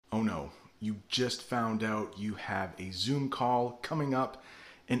no-no. You just found out you have a Zoom call coming up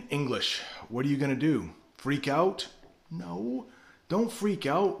in English. What are you going to do? Freak out? No, don't freak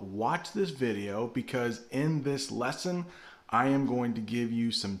out. Watch this video because in this lesson, I am going to give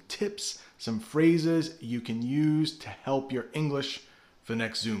you some tips, some phrases you can use to help your English for the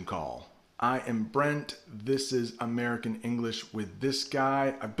next Zoom call. I am Brent. This is American English with this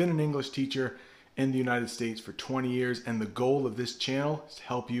guy. I've been an English teacher in the United States for 20 years, and the goal of this channel is to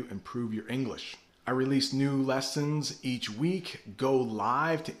help you improve your English. I release new lessons each week, go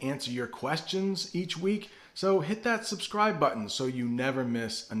live to answer your questions each week, so hit that subscribe button so you never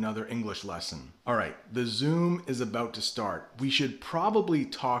miss another English lesson. All right, the Zoom is about to start. We should probably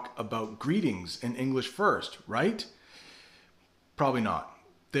talk about greetings in English first, right? Probably not.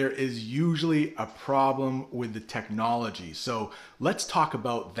 There is usually a problem with the technology, so let's talk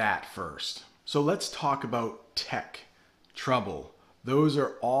about that first. So let's talk about tech, trouble. Those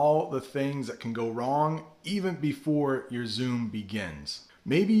are all the things that can go wrong even before your Zoom begins.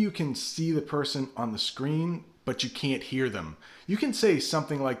 Maybe you can see the person on the screen, but you can't hear them. You can say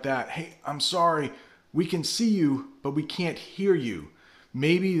something like that, "Hey, I'm sorry, we can see you, but we can't hear you."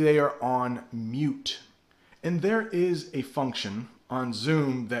 Maybe they are on mute. And there is a function on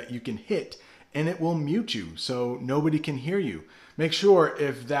Zoom that you can hit and it will mute you so nobody can hear you. Make sure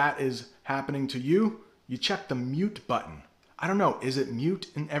if that is happening to you, you check the mute button. I don't know, is it mute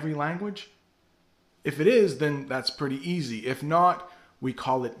in every language? If it is, then that's pretty easy. If not, we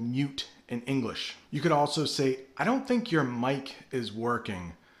call it mute in English. You could also say, "I don't think your mic is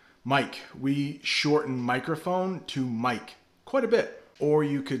working." Mic, we shorten microphone to mic quite a bit. Or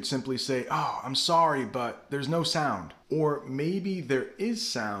you could simply say, "Oh, I'm sorry, but there's no sound." Or maybe there is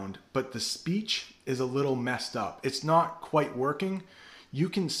sound, but the speech is a little messed up. It's not quite working. You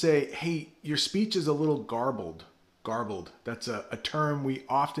can say, "Hey, your speech is a little garbled." Garbled, that's a term we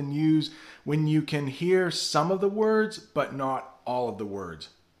often use when you can hear some of the words, but not all of the words.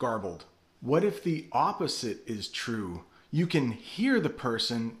 Garbled. What if the opposite is true? You can hear the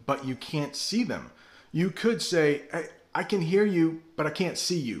person, but you can't see them. You could say, "Hey, I can hear you, but I can't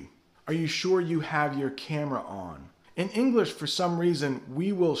see you. Are you sure you have your camera on?" In English, for some reason,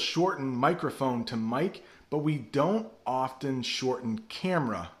 we will shorten microphone to mic, but we don't often shorten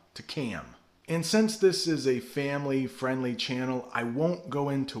camera to cam. And since this is a family-friendly channel, I won't go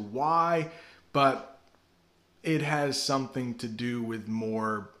into why, but it has something to do with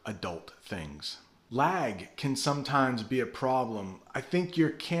more adult things. Lag can sometimes be a problem. I think your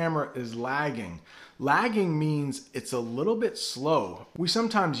camera is lagging. Lagging means it's a little bit slow. We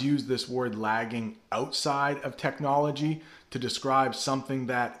sometimes use this word lagging outside of technology to describe something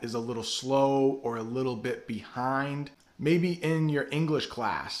that is a little slow or a little bit behind. Maybe in your English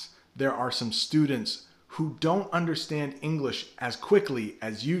class, there are some students who don't understand English as quickly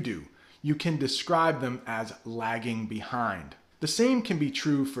as you do. You can describe them as lagging behind. The same can be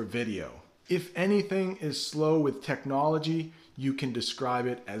true for video. If anything is slow with technology, you can describe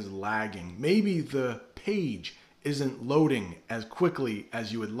it as lagging. Maybe the page isn't loading as quickly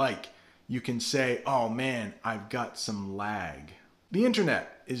as you would like. You can say, "Oh man, I've got some lag." The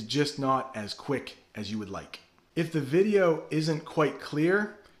internet is just not as quick as you would like. If the video isn't quite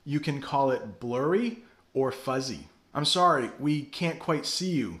clear, you can call it blurry or fuzzy. "I'm sorry, we can't quite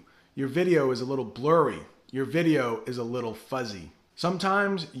see you. Your video is a little blurry. Your video is a little fuzzy."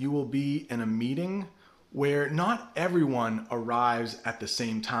 Sometimes you will be in a meeting where not everyone arrives at the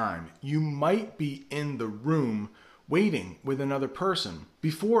same time. You might be in the room waiting with another person.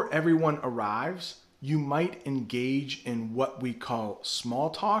 Before everyone arrives, you might engage in what we call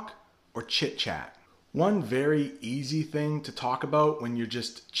small talk or chit chat. One very easy thing to talk about when you're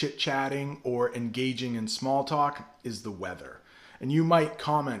just chit-chatting or engaging in small talk is the weather. And you might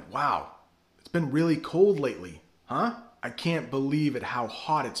comment, "Wow, it's been really cold lately, huh? I can't believe it how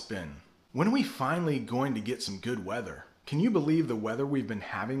hot it's been. When are we finally going to get some good weather? Can you believe the weather we've been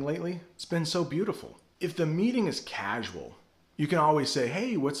having lately? It's been so beautiful." If the meeting is casual, you can always say,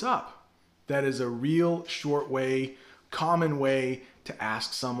 "Hey, what's up?" That is a real short way, common way to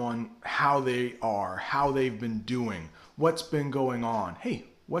ask someone how they are, how they've been doing, what's been going on. "Hey,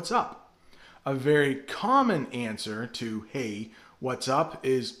 what's up?" A very common answer to "Hey, what's up?"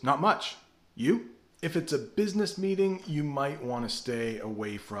 is "Not much. You?" If it's a business meeting, you might want to stay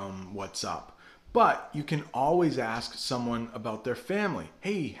away from "What's up?" But you can always ask someone about their family.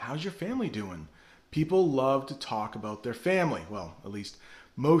 "Hey, how's your family doing?" People love to talk about their family. Well, at least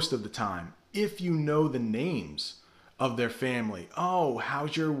most of the time. If you know the names of their family. "Oh,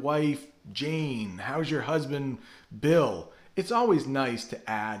 how's your wife, Jane? How's your husband, Bill?" It's always nice to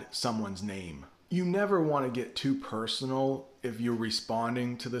add someone's name. You never want to get too personal if you're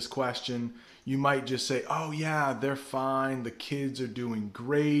responding to this question. You might just say, oh yeah, they're fine. The kids are doing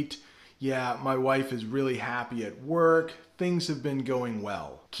great. Yeah, my wife is really happy at work. Things have been going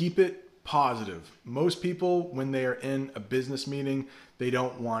well. Keep it positive. Most people, when they are in a business meeting, they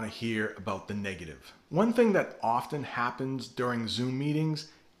don't want to hear about the negative. One thing that often happens during Zoom meetings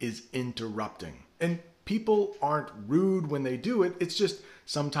is interrupting. And people aren't rude when they do it. It's just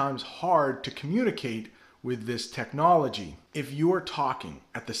sometimes hard to communicate with this technology. If you're talking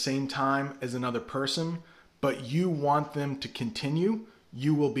at the same time as another person, but you want them to continue,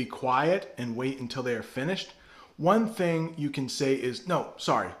 you will be quiet and wait until they are finished. One thing you can say is, no,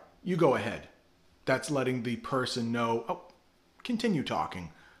 sorry, you go ahead. That's letting the person know, oh, continue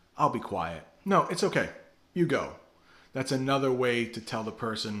talking. I'll be quiet. No, it's okay. You go. That's another way to tell the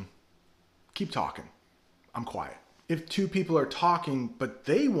person, keep talking. I'm quiet. If two people are talking, but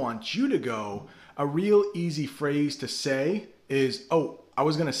they want you to go, a real easy phrase to say is, oh, I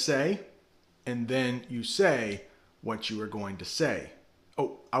was going to say, and then you say what you were going to say.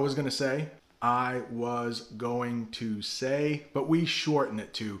 Oh, I was going to say, I was going to say, but we shorten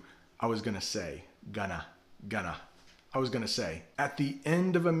it to, I was going to say, gonna. I was going to say. At the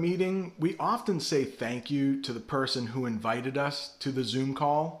end of a meeting, we often say thank you to the person who invited us to the Zoom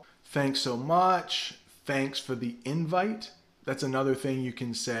call. Thanks so much. Thanks for the invite. That's another thing you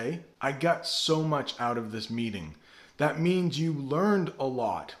can say. I got so much out of this meeting. That means you learned a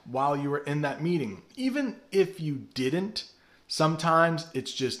lot while you were in that meeting. Even if you didn't, sometimes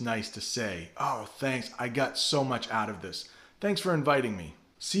it's just nice to say, oh, thanks. I got so much out of this. Thanks for inviting me.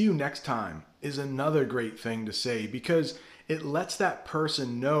 See you next time is another great thing to say because it lets that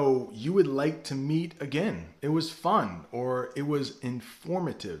person know you would like to meet again. It was fun or it was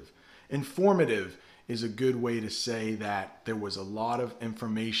informative. Informative is a good way to say that there was a lot of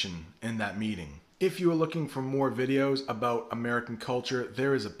information in that meeting. If you are looking for more videos about American culture,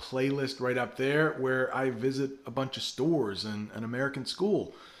 there is a playlist right up there where I visit a bunch of stores and an American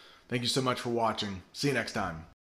school. Thank you so much for watching. See you next time.